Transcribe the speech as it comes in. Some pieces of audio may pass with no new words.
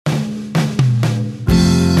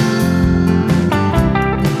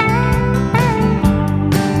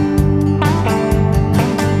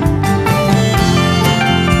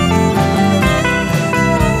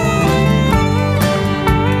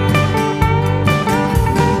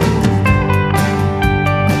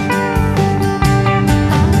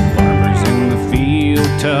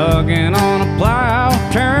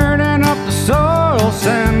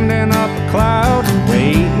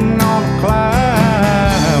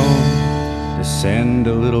and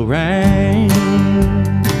a little rain.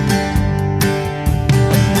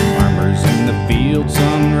 Farmers in the field,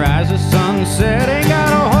 sunrise to sunset. Ain't got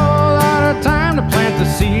a whole lot of time to plant the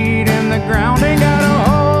seed in the ground. Ain't got a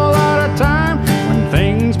whole lot of time when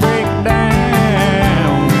things break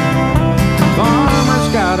down.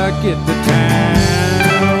 Farmers gotta get to town.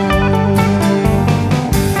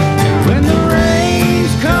 And when the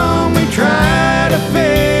rains come, we try to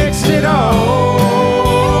fix it all.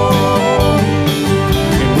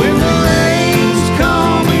 And when the rains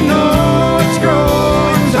come, we know it's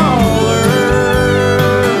growing taller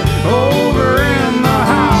over in the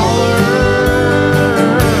holler.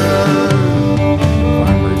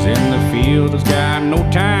 Farmers in the field has got no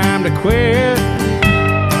time to quit.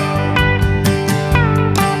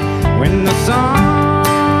 When the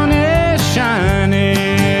sun is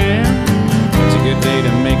shining, it's a good day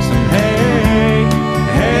to make some hay.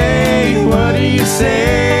 Hey, what do you say?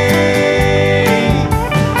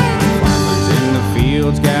 Farmers in the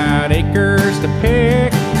fields got acres to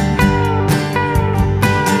pick.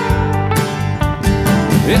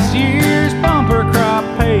 This year's bumper crop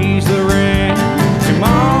pays the rent.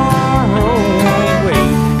 Tomorrow won't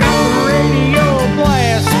wait. Got the radio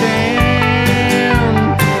blasting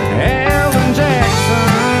Alan Jackson.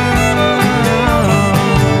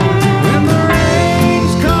 When the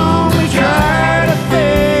rains come, we try to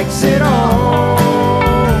fix it all.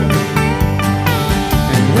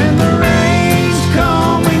 And when the rains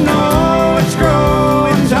come, we know it's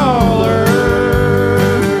growing taller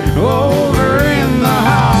over in the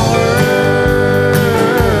holler.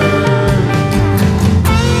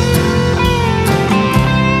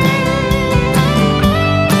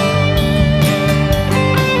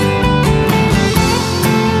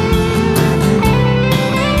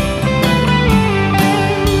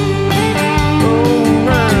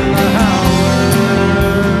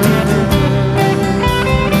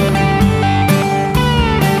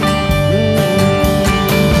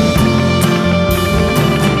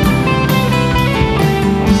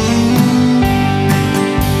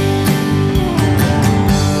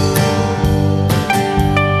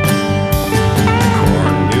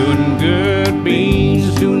 Corn doing good,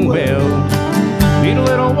 beans doing well. Need a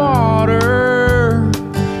little water.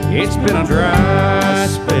 It's been a dry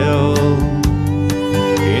spell.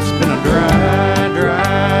 It's been a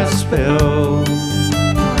dry spell.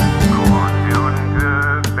 Corn doing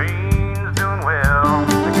good, beans doing well.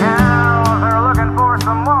 The cows are looking for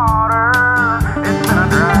some water. It's been a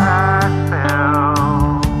dry spell.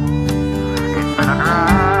 It's been a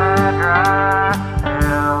dry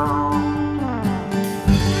spell.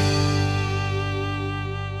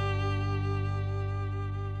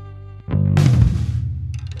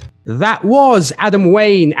 That was Adam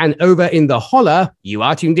Wayne, and Over in the Holler. You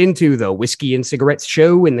are tuned into the Whiskey and Cigarettes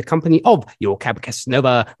Show in the company of your Cab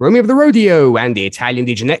Casanova, Romeo of the Rodeo, and the Italian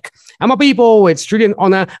DJ Nick. And my people, it's truly an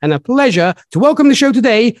honor and a pleasure to welcome the show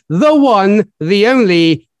today, the one, the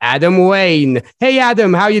only, Adam Wayne. Hey,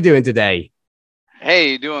 Adam, how you doing today?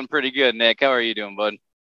 Hey, doing pretty good, Nick. How are you doing, bud?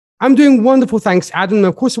 I'm doing wonderful, thanks, Adam. And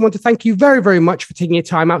of course, I want to thank you very, very much for taking your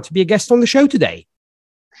time out to be a guest on the show today.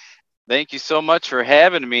 Thank you so much for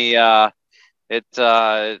having me. It's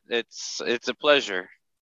a pleasure.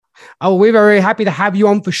 Oh, we're very happy to have you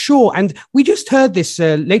on for sure. And we just heard this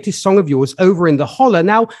latest song of yours, Over in the Holler.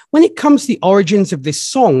 Now, when it comes to the origins of this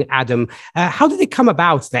song, Adam, how did it come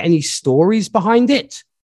about? Are there any stories behind it?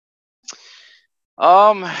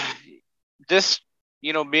 Just,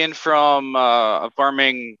 being from a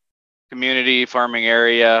farming community, farming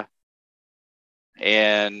area,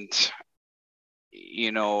 and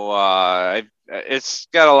it's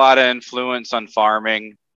got a lot of influence on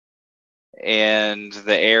farming and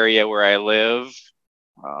the area where I live,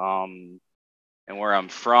 and where I'm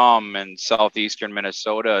from in southeastern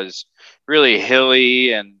Minnesota is really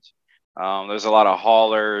hilly, and there's a lot of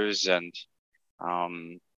haulers, and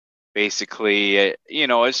basically,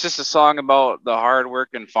 it's just a song about the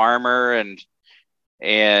hardworking farmer,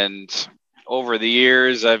 and over the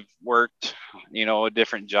years I've worked,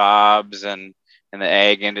 different jobs and in the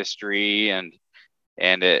ag industry, and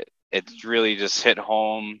it's really just hit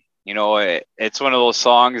home. It's one of those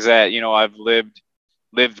songs that I've lived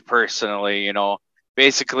personally.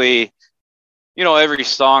 Basically, every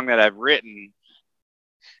song that I've written,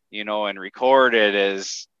 and recorded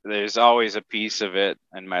there's always a piece of it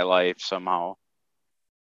in my life somehow.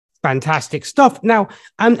 Fantastic stuff. Now,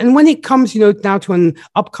 and when it comes, now to an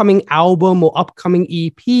upcoming album or upcoming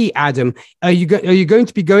EP, Adam, are you going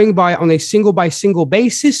to be going on a single by single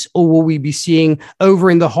basis, or will we be seeing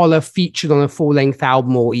Over in the Holler featured on a full length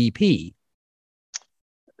album or EP?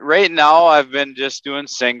 right now I've been just doing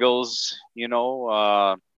singles.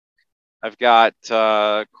 I've got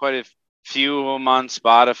quite a few of them on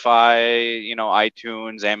Spotify,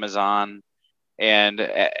 iTunes, Amazon, and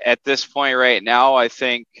at this point right now, I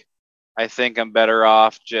think I'm better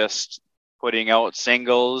off just putting out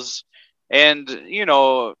singles, and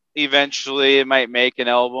eventually it might make an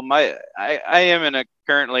album. I am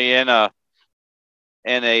currently in a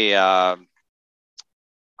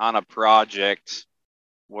on a project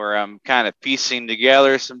where I'm kind of piecing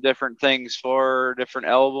together some different things for different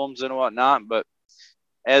albums and whatnot. But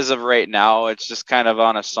as of right now, it's just kind of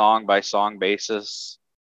on a song by song basis.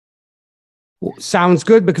 Sounds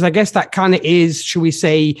good, because I guess that kind of is, should we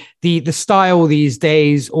say, the style these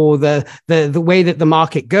days, or the way that the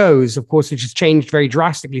market goes. Of course, it has changed very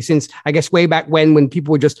drastically since, I guess, way back when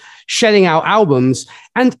people were just shedding out albums.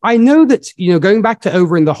 And I know that, going back to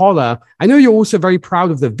Over in the Holler, I know you're also very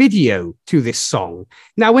proud of the video to this song.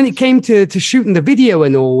 Now, when it came to shooting the video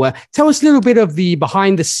and all, tell us a little bit of the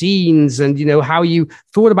behind the scenes and, how you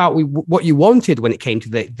thought about what you wanted when it came to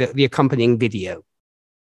the accompanying video.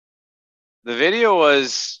 The video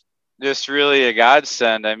was just really a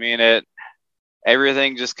godsend. I mean,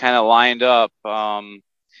 everything just kind of lined up. And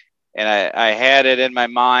I had it in my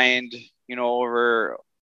mind, over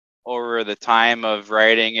the time of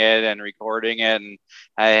writing it and recording it. And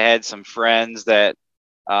I had some friends that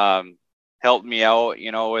helped me out,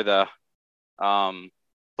 with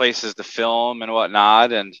places to film and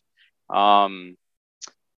whatnot. And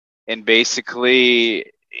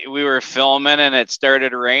basically we were filming and it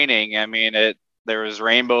started raining. I mean, there was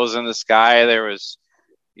rainbows in the sky. There was,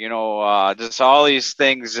 just all these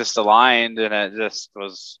things just aligned, and it just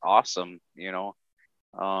was awesome, yeah,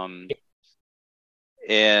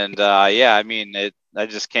 I mean, I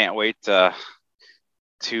just can't wait to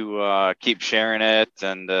keep sharing it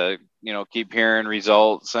and, keep hearing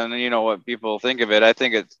results and, what people think of it. I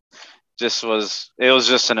think it was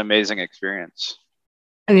just an amazing experience.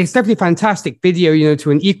 And it's definitely a fantastic video,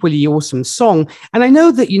 to an equally awesome song. And I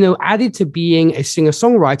know that, added to being a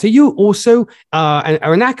singer-songwriter, you also are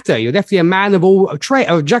an actor. You're definitely a man of all trades,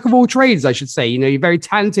 a jack of all trades, I should say. You're a very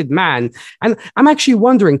talented man. And I'm actually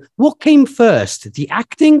wondering, what came first, the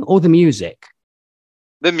acting or the music?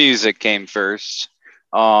 The music came first.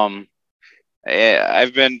 I've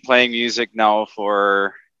been playing music now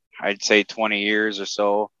for, I'd say, 20 years or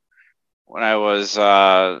so. When I was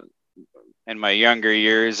in my younger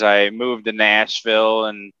years, I moved to Nashville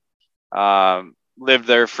and lived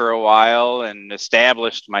there for a while and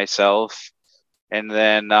established myself. And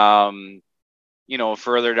then,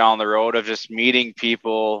 further down the road of just meeting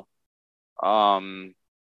people,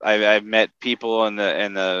 I've met people in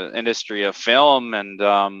the industry of film and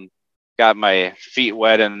got my feet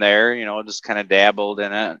wet in there, just kind of dabbled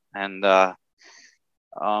in it. And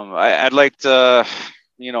I'd like to,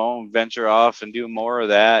 venture off and do more of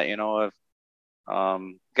that, if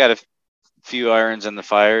got a few irons in the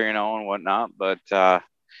fire, and whatnot, but yeah,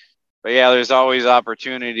 there's always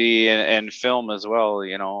opportunity in film as well.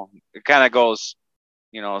 It kind of goes,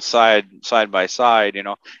 side by side.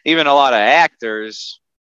 Even a lot of actors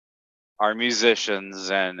are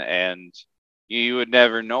musicians, and you would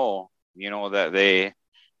never know, that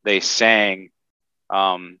they sang,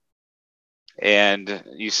 and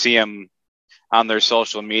you see them on their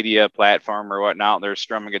social media platform or whatnot, they're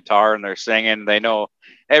strumming guitar and they're singing. They know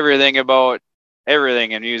everything about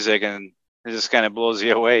everything in music, and it just kind of blows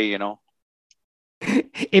you away,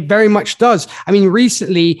 It very much does. I mean,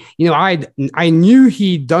 recently, I knew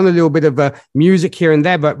he'd done a little bit of music here and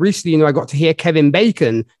there, but recently, I got to hear Kevin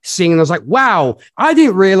Bacon sing, and I was like, wow, I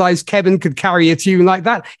didn't realize Kevin could carry a tune like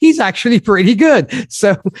that. He's actually pretty good.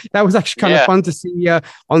 So that was actually kind of fun to see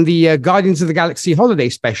on the Guardians of the Galaxy holiday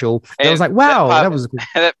special. And I was like, wow, that was cool.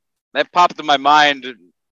 That popped in my mind.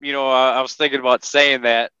 I was thinking about saying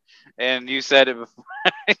that, and you said it before.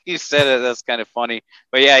 You said it. That's kind of funny.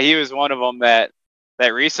 But yeah, he was one of them that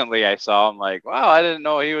recently I saw. I'm like, wow, I didn't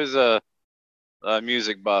know he was a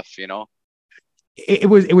music buff, It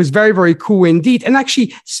was very, very cool indeed. And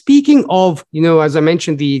actually, speaking of, as I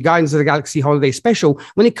mentioned, the Guardians of the Galaxy holiday special,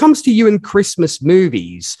 when it comes to you and Christmas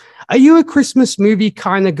movies, are you a Christmas movie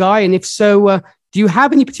kind of guy? And if so, do you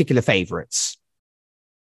have any particular favorites?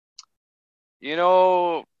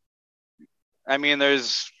 I mean,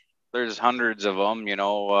 there's hundreds of them,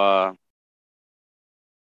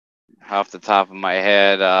 off the top of my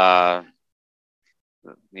head.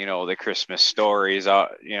 The Christmas Stories,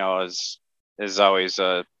 is always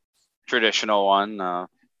a traditional one.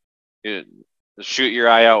 Shoot your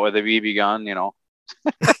eye out with a BB gun,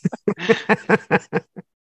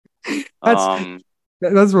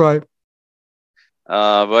 That's right.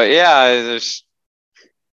 But yeah, there's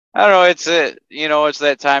I don't know. It's it's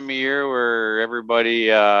that time of year where everybody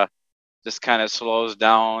just kind of slows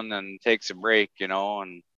down and takes a break,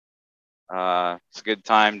 and it's a good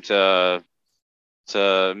time to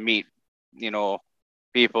meet,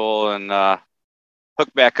 people and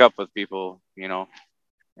hook back up with people,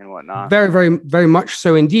 and whatnot. Very, very, very much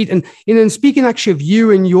so indeed. And speaking actually of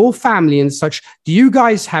you and your family and such, do you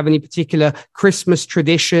guys have any particular Christmas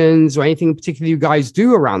traditions or anything particular you guys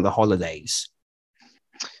do around the holidays?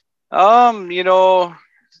 Um, you know,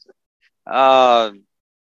 uh,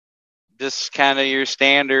 just kind of your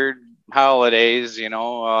standard holidays,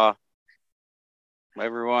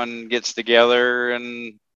 everyone gets together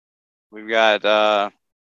and we've got the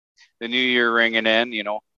new year ringing in,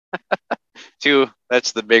 too.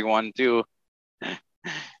 That's the big one too,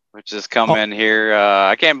 which is Oh, coming here.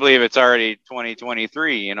 I can't believe it's already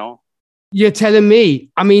 2023, you're telling me.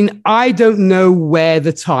 I mean, I don't know where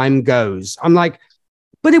the time goes. I'm like,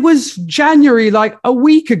 but it was January like a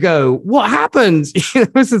week ago. What happened?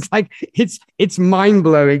 It's like it's mind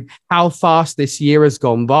blowing how fast this year has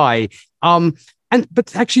gone by. And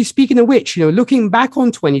but actually, speaking of which, looking back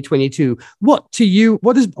on 2022, what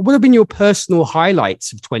have been your personal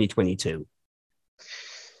highlights of 2022?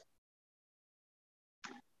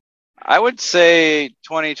 I would say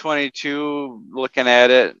 2022, looking at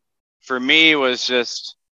it, for me was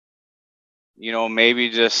just, maybe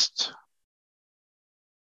just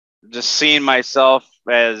seeing myself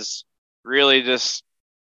as really just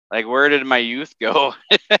like, where did my youth go?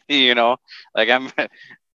 Like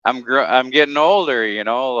I'm getting older,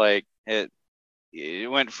 like it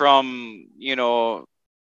went from,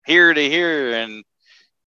 here to here, and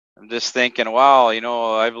I'm just thinking, wow,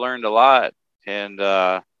 I've learned a lot. And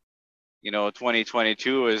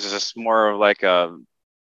 2022 is just more of like a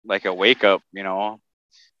wake up,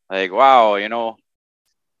 like, wow,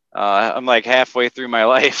 I'm like halfway through my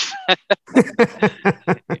life,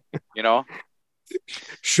 you know,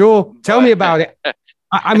 Sure, tell me but about it.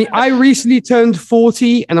 I mean, I recently turned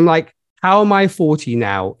 40, and I'm like, how am I 40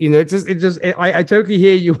 now? I totally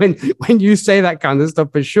hear you when you say that kind of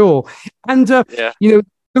stuff for sure. And yeah. you know,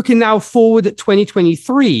 looking now forward at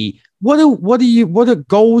 2023, what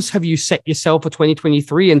goals have you set yourself for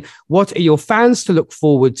 2023, and what are your fans to look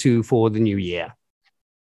forward to for the new year?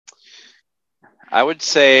 I would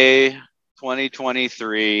say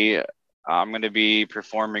 2023, I'm going to be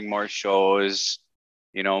performing more shows,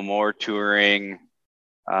 more touring.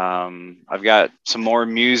 I've got some more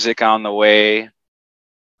music on the way.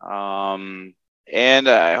 Um, and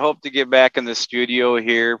I hope to get back in the studio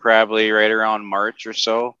here probably right around March or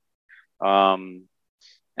so. Um,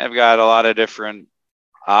 I've got a lot of different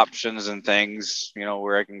options and things,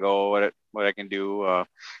 where I can go, what I can do.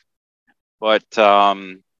 But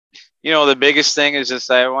the biggest thing is just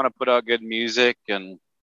I want to put out good music and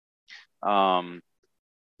um,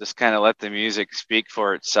 just kind of let the music speak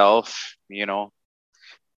for itself.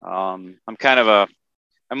 I'm I'm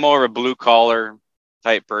more of a blue collar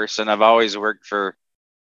type person. I've always worked for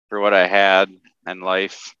what I had in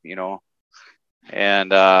life,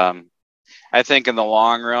 and I think in the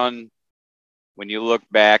long run, when you look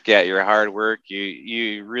back at your hard work,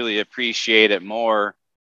 you really appreciate it more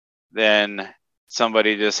than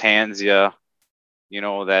somebody just hands you,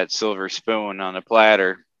 that silver spoon on a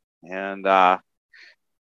platter. And I've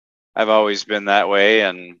always been that way.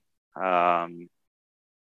 And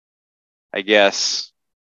I guess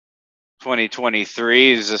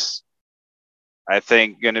 2023 is just, I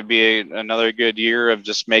think, going to be another good year of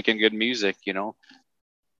just making good music.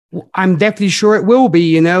 I'm definitely sure it will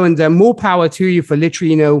be, and more power to you for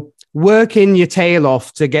literally, working your tail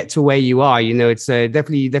off to get to where you are. It's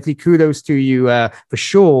definitely kudos to you for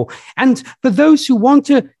sure. And for those who want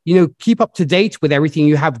to, keep up to date with everything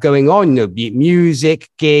you have going on, be it music,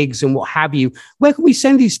 gigs, and what have you, where can we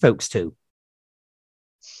send these folks to?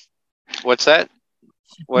 What's that?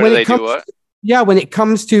 What do When it they do? comes What? Yeah, when it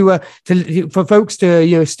comes to for folks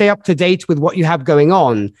to stay up to date with what you have going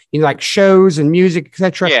on, like shows and music,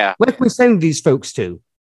 etc. Yeah. Where can we send these folks to?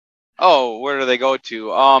 Oh, where do they go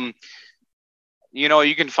to?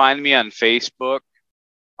 You can find me on Facebook,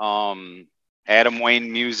 um, Adam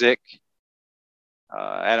Wayne Music,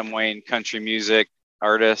 Adam Wayne Country Music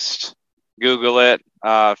Artist. Google it,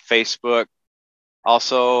 Facebook.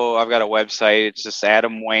 Also, I've got a website. It's just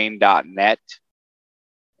adamwayne.net,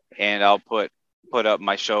 and I'll put up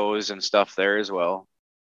my shows and stuff there as well.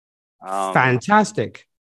 Um, Fantastic.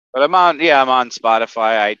 but I'm on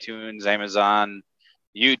Spotify, iTunes, Amazon,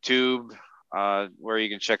 YouTube, where you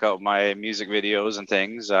can check out my music videos and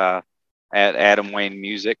things at Adam Wayne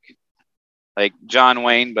Music, like John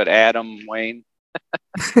Wayne, but Adam Wayne.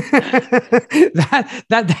 that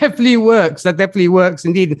definitely works. That definitely works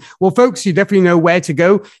indeed. Well, folks, you definitely know where to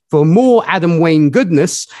go for more Adam Wayne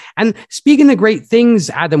goodness. And speaking of great things,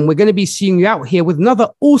 Adam, we're going to be seeing you out here with another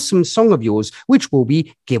awesome song of yours, which will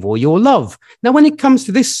be Give All Your Love. Now, when it comes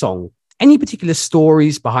to this song, any particular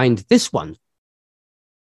stories behind this one?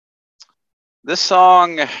 This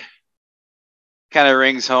song kind of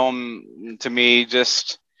rings home to me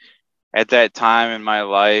just at that time in my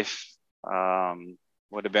life.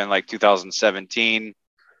 Would have been like 2017.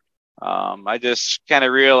 I just kind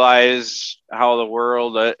of realized how the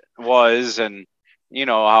world was, and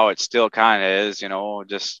how it still kind of is.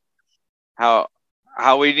 Just how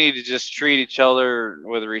we need to just treat each other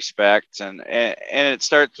with respect, and it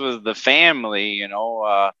starts with the family.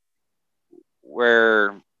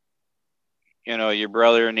 Where your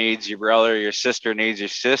brother needs your brother, your sister needs your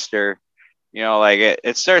sister. Like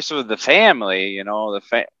it starts with the family.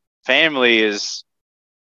 The family is.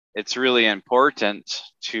 It's really important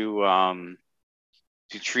to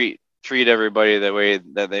treat everybody the way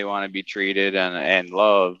that they want to be treated, and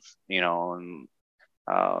love, love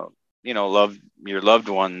your loved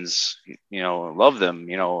ones, love them,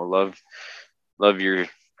 love your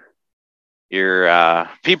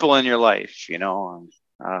people in your life,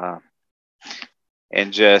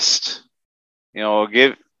 and just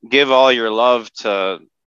give all your love to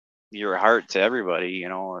your heart to everybody,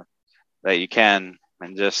 that you can.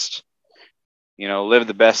 And just, live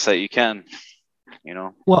the best that you can,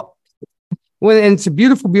 Well, and it's a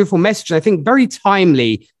beautiful, beautiful message. I think very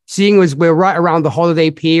timely, seeing as we're right around the holiday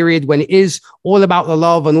period when it is all about the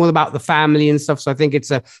love and all about the family and stuff. So I think it's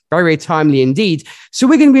a very, very timely indeed. So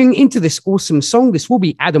we're going to bring into this awesome song. This will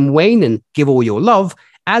be Adam Wayne and Give All Your Love.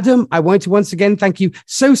 Adam, I want to once again thank you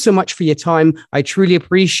so much for your time. I truly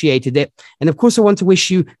appreciated it. And of course, I want to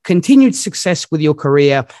wish you continued success with your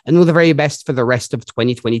career and all the very best for the rest of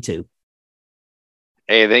 2022.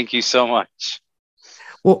 Hey, thank you so much.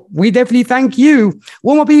 Well, we definitely thank you.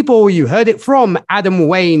 Well, my people, you heard it from Adam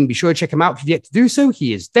Wayne. Be sure to check him out if you've yet to do so.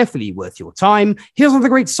 He is definitely worth your time. Here's another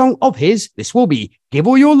great song of his. This will be Give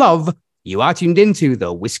All Your Love. You are tuned into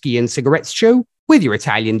the Whiskey and Cigarettes Show with your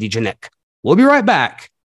Italian DJ Nick. We'll be right back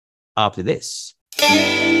after this. A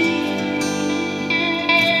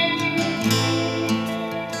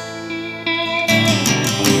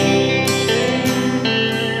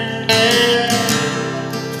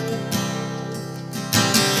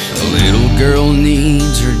little girl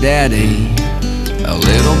needs her daddy. A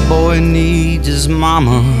little boy needs his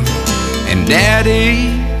mama. And daddy,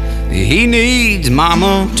 he needs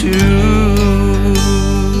mama too.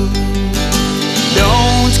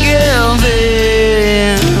 Don't give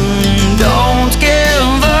in, don't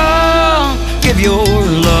give up. Give your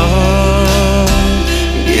love,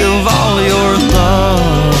 give all your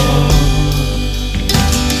love.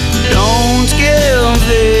 Don't give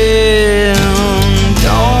in,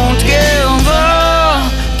 don't give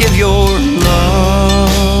up. Give your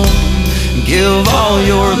love, give all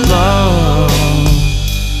your love.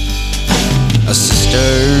 A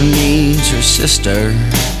sister needs her sister.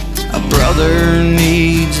 A brother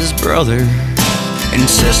needs his brother. And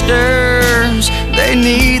sisters, they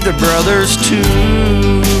need their brothers too.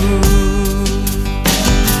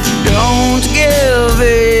 Don't give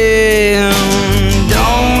in,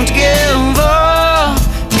 don't give up.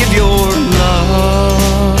 Give your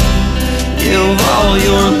love, give all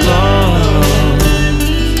your love.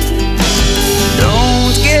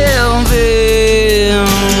 Don't give in,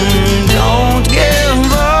 don't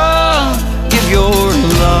give up. Give your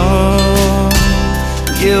love,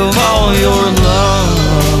 give all your love.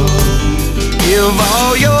 Give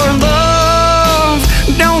all your love.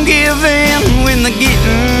 Don't give in when the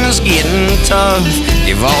getting is getting tough.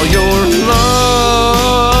 Give all your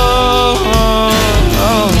love.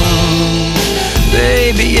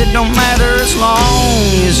 Baby, it don't matter as long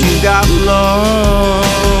as you got love.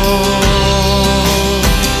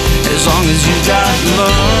 As long as you got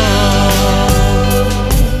love.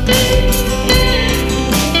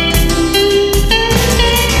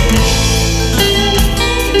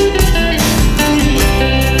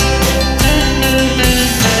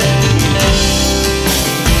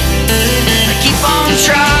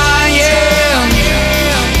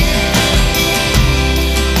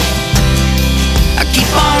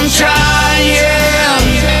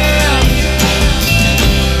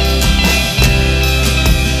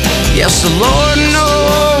 Yes, the Lord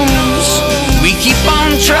knows we keep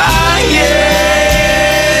on trying.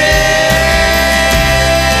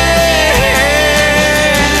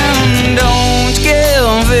 Don't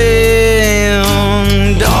give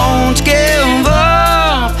in, don't give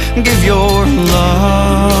up. Give your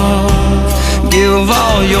love, give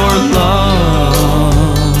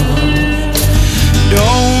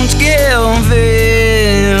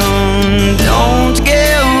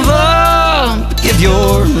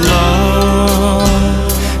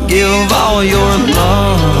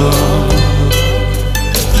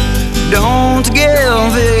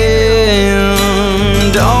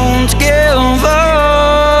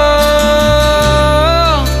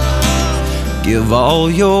all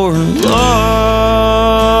your love.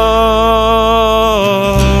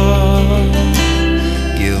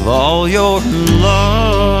 Give all your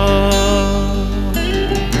love.